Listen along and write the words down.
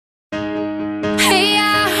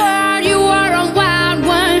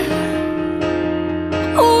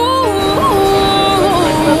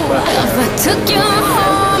took you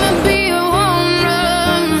home and be a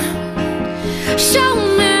woman, show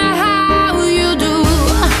me how you do.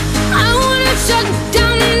 I wanna shut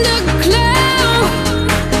down the club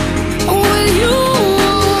with you.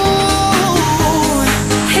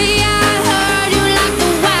 Hey, I heard you like the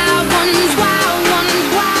wild ones, wild ones,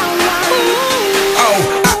 wild ones. Oh,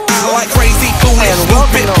 I like crazy, foolish,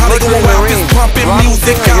 stupid, probably going wild, just pumping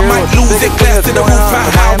music. I might lose it, glass to the roof,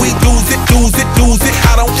 how we lose it, lose it, lose it.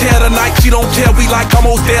 I don't care tonight, she don't care, we like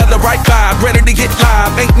almost there, the right vibe, ready to get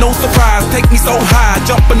live, ain't no surprise, take me so high,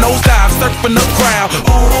 jumping those dives, surfing the crowd.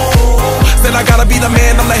 Ooh, said I gotta be the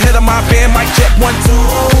man, I'm the head of my band, mic check 1,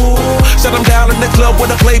 2. Shut them down in the club where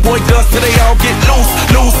the Playboy does, till they all get loose,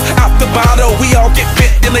 loose, out the bottle, we all get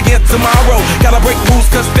fit in again tomorrow. Gotta break rules,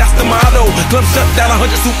 cause that's the motto, club shut down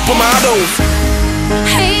 100 supermodels.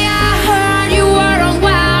 Hey, I heard you were a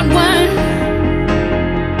wild one.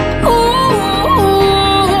 Ooh,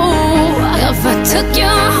 if I took you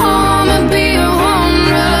home and be a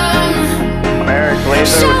woman, Eric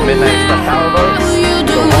Laser with Midnight Stuff Powerboat.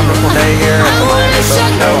 It's a wonderful day here at the Miami Boat Show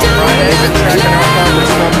on Friday. Been checking out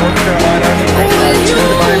Conference Club, North Carolina. Thanks to the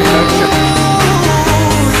Miami Boat Show.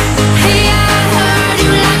 hey, I heard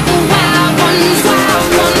you like the wild ones, wild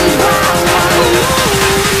ones, wild ones.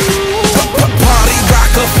 Party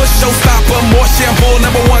rocker, for showstopper, more shampoo,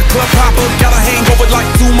 #1 club popper. Got a hangover like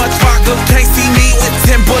too much vodka. Can't see me with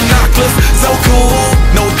 10 binoculars. So cool,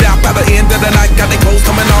 no doubt by the end of the night, got the clothes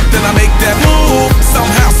coming off, then I make that move.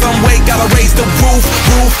 Somehow, some way, gotta raise the roof.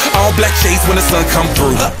 All black shades when the sun come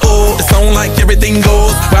through. It's on like everything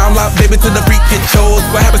goes. Wild out, baby, to the freak it shows.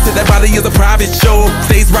 What happens to that body is a private show.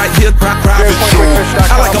 Stays right here, private show.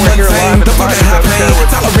 I like a mundane, the fucking high pain.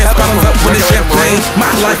 Tolerance bottoms up when it's champagne.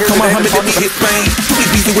 My life, come on, Muhammad, then we hit Spain. Too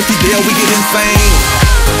easy with the deal, we get insane.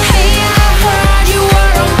 Hey, I heard you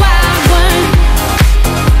were a wild